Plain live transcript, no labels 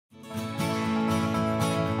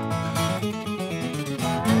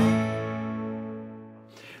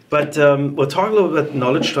But we'll talk a little bit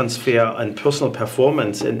knowledge transfer and personal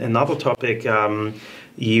performance. And another topic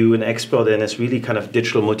you an expert in is really kind of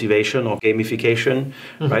digital motivation or gamification,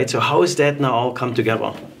 right? So how is that now all come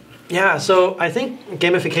together? Yeah, so I think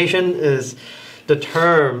gamification is, the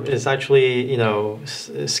term is actually,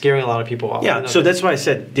 scaring a lot of people off. Yeah, so that's why I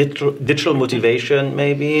said digital motivation,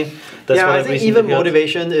 maybe. That's yeah, what I think even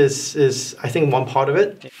motivation is, I think, one part of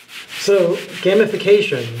it. So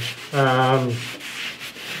gamification,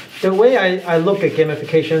 the way I look at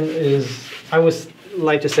gamification is, I would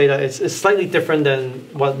like to say that it's slightly different than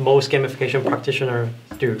what most gamification practitioners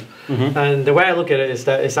do. And the way I look at it is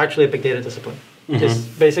that it's actually a big data discipline. It's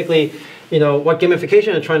basically, what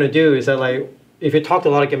gamification is trying to do is that, like, if you talk to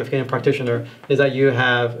a lot of gamification practitioners, is that you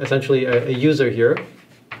have essentially a user here,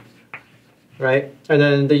 right? And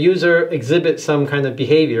then the user exhibits some kind of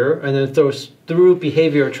behavior, and then through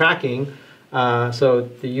behavior tracking, so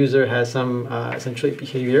the user has some essentially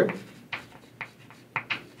behavior,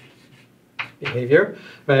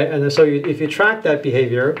 right? And then so if you track that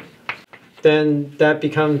behavior, then that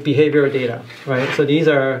becomes behavioral data, right? So these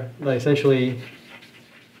are like essentially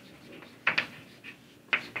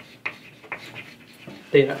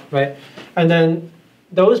data, right? And then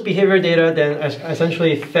those behavior data then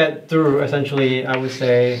essentially fed through, essentially, I would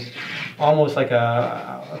say, almost like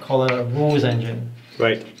I call it a rules engine.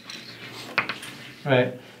 Right.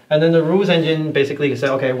 Right. And then the rules engine basically says,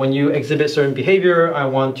 okay, when you exhibit certain behavior, I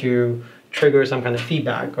want to trigger some kind of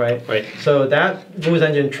feedback, right? Right. So that rules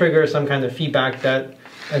engine triggers some kind of feedback that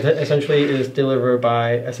essentially is delivered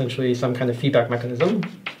by essentially some kind of feedback mechanism.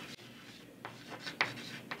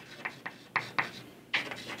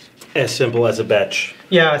 As simple as a badge.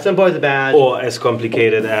 Yeah, as simple as a badge. Or as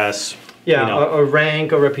complicated as, a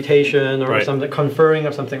rank or reputation or something, conferring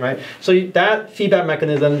or something, right? So that feedback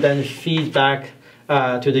mechanism then feeds back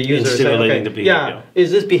to the user. Stimulating the behavior. Yeah,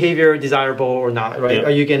 is this behavior desirable or not, right? Yeah.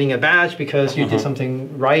 Are you getting a badge because you did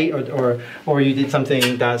something right, or you did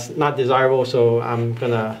something that's not desirable, so I'm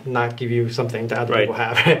gonna not give you something that other people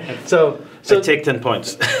have. So I take 10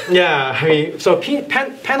 points. Yeah, I mean, so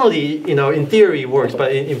penalty, in theory works,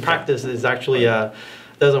 but in practice is actually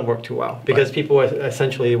doesn't work too well, because people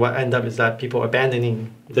essentially, what end up is that people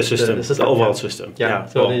abandoning the system, the overall system. Yeah,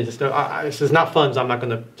 so they just this is not fun, so I'm not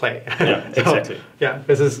going to play. Yeah, exactly. Yeah,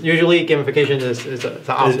 because usually gamification is an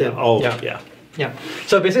opt-in. Yeah.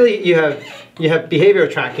 So basically, you have behavior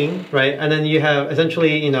tracking, right, and then you have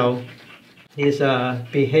essentially these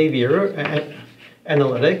behavior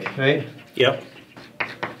analytic, right? Yep.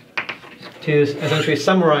 To essentially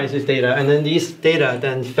summarize this data, and then these data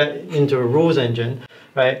then fed into a rules engine,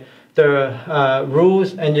 right? The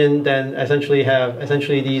rules engine then essentially have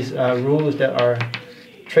these rules that are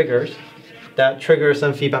triggers that trigger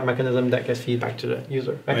some feedback mechanism that gets feedback to the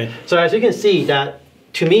user, right? So as you can see, that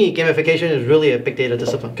to me, gamification is really a big data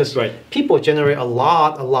discipline, because people generate a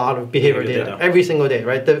lot of behavior data every single day,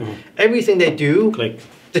 right? Everything they do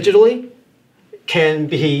digitally can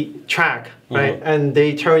be tracked, right? And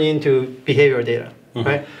they turn into behavioral data,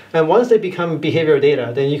 right? And once they become behavioral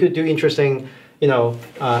data, then you could do interesting,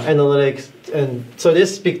 analytics. And so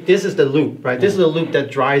this is the loop, right? This is the loop that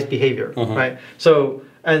drives behavior, right? So,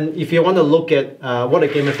 and if you want to look at what a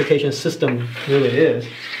gamification system really is,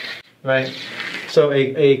 right? So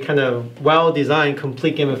a kind of well-designed,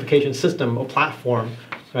 complete gamification system or platform,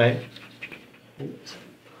 right?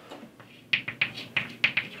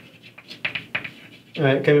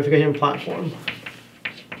 Right, gamification platform.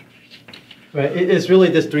 Right, it's really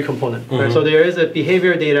this three component. Right? So there is a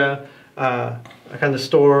behavior data kind of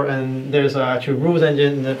store, and there's actually rules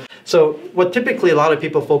engine. So what typically a lot of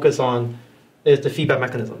people focus on is the feedback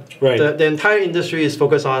mechanism. Right. The entire industry is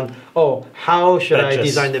focused on, how should I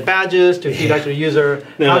design the badges to feedback to the user?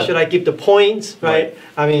 How should I give the points? Right.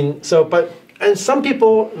 I mean, and some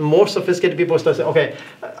people, more sophisticated people, start saying, okay,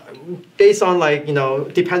 based on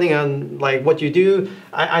depending on what you do,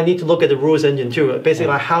 I need to look at the rules engine too.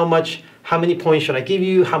 Basically, how many points should I give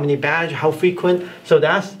you? How many badge? How frequent? So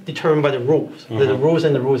that's determined by the rules, the rules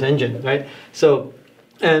and the rules engine, right? So,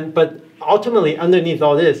 but ultimately, underneath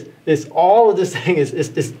all this is all of this thing is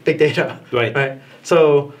big data, right?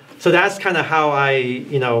 So that's kind of how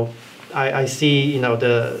I see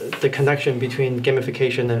the connection between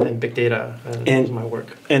gamification and big data in my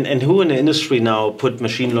work. And who in the industry now put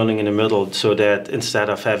machine learning in the middle, so that instead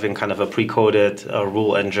of having kind of a pre-coded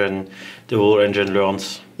rule engine, the rule engine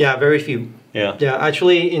learns? Yeah, very few. Yeah,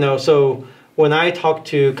 actually, so when I talk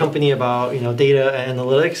to company about data and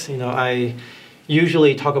analytics, I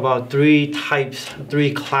usually talk about three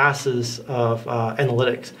classes of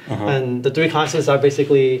analytics, and the three classes are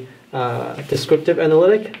basically descriptive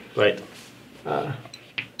analytic,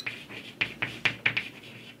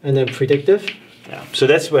 and then predictive. Yeah. So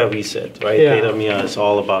that's where we sit, right? Yeah. Data Mia is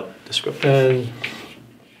all about descriptive. And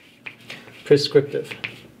prescriptive.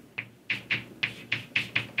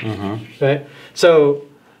 Right? So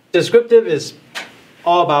descriptive is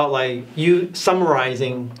all about like you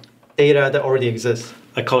summarizing data that already exists.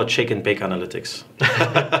 I call it shake and bake analytics.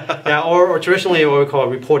 Yeah, or traditionally what we call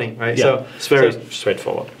reporting, right? Yeah, So it's very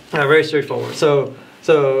straightforward. Very straightforward. So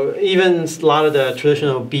even a lot of the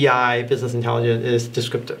traditional BI, business intelligence, is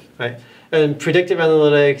descriptive, right? And predictive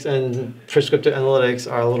analytics and prescriptive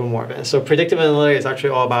analytics are a little more advanced. So predictive analytics is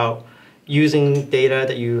actually all about using data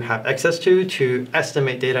that you have access to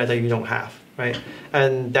estimate data that you don't have, right?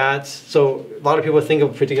 And that's, so a lot of people think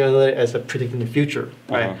of predictive analytics as a predicting the future,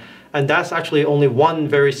 right? And that's actually only one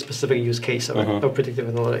very specific use case of predictive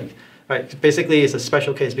analytics, right? Basically, it's a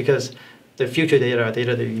special case because the future data are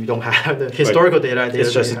data that you don't have, the historical data that you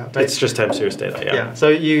have. Right? It's just time series data, yeah. Yeah, so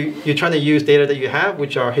you're trying to use data that you have,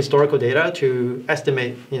 which are historical data, to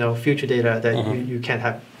estimate future data that you can't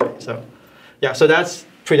have. So yeah, so that's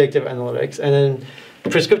predictive analytics. And then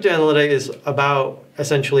prescriptive analytics is about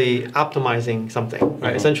essentially optimizing something,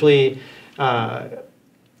 right? Essentially,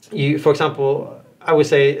 for example, I would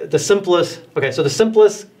say the simplest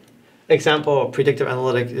example of predictive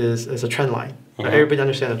analytics is a trend line. Right? Everybody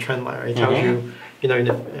understands a trend line, right? It tells you,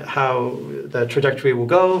 how the trajectory will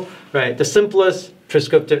go, right? The simplest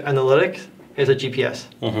prescriptive analytics is a GPS,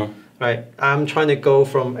 right? I'm trying to go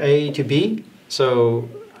from A to B, so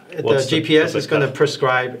the GPS is going to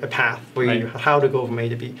prescribe a path for you, how to go from A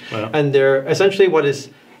to B. And they're essentially what it's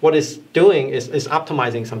doing is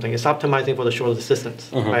optimizing something. It's optimizing for the shortest distance,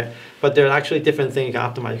 right? But there are actually different things you can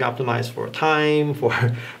optimize. You can optimize for time,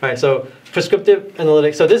 right? So prescriptive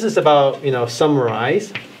analytics. So this is about,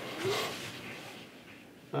 summarize.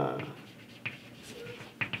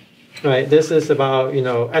 Right, this is about,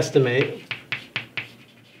 estimate,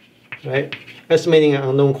 right? Estimating an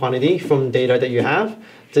unknown quantity from data that you have.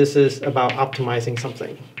 This is about optimizing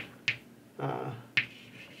something,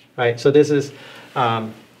 right? So this is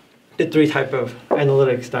the three type of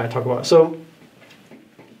analytics that I talk about. So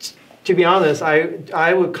to be honest,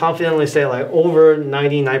 I would confidently say like over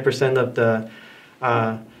 99% of the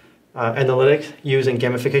analytics used in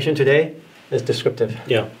gamification today is descriptive.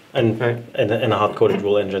 Yeah, and a hard-coded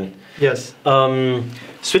rule engine. Yes.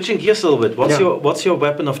 Switching gears a little bit, what's your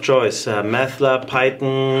weapon of choice? Matlab,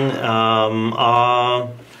 Python, R?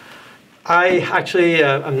 I actually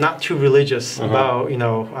am not too religious about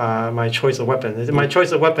my choice of weapon. My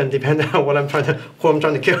choice of weapon depends on who I'm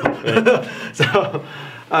trying to kill.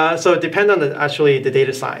 Right. So it depends on the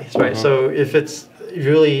data size, right? So if it's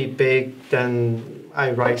really big, then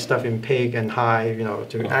I write stuff in pig and high,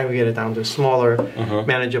 to aggregate it down to smaller,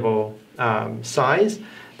 manageable size.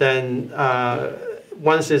 Then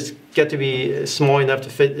once it's get to be small enough to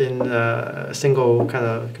fit in a single kind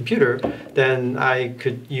of computer, then I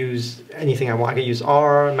could use anything I want. I could use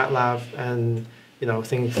R, Matlab, and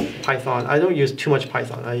things Python. I don't use too much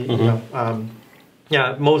Python.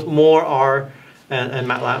 More R and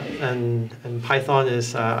Matlab, and Python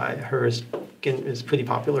is I heard is pretty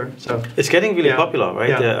popular. So it's getting really popular, right?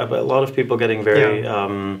 Yeah. A lot of people getting very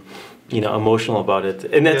emotional about it,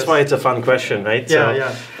 and that's why it's a fun question, right?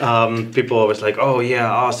 People are always like, "Oh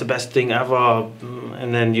yeah, it's the best thing ever,"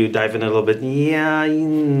 and then you dive in a little bit. Yeah.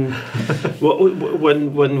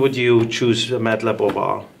 When would you choose Matlab over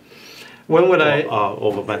R? When would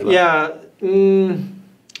over Matlab? Yeah.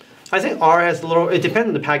 I think R has a little. It depends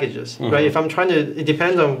on the packages, right? If I'm trying to, it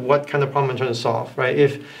depends on what kind of problem I'm trying to solve,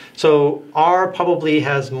 right? So R probably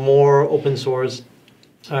has more open source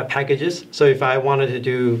packages. So if I wanted to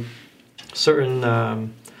do certain,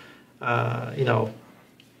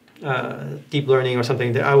 deep learning or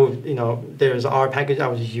something, that I would, there's R package, I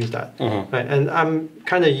would just use that, right? And I'm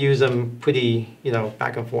kind of use them pretty,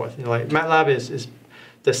 back and forth. Like Matlab is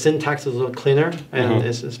the syntax is a little cleaner and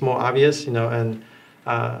it's more obvious, and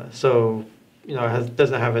so it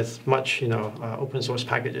doesn't have as much open source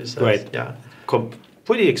packages. Right. Yeah.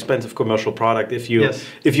 Pretty expensive commercial product if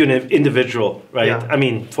you're an individual, right? Yeah. I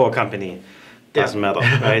mean, for a company, doesn't matter,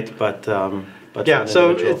 right? But yeah.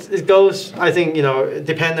 So it goes. I think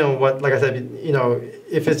depending on what, like I said,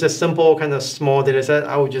 if it's a simple kind of small data set,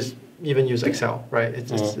 I would just even use Excel, right?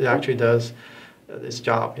 It actually does its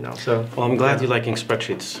job, So. Well, I'm glad you're liking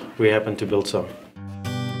spreadsheets. We happen to build some.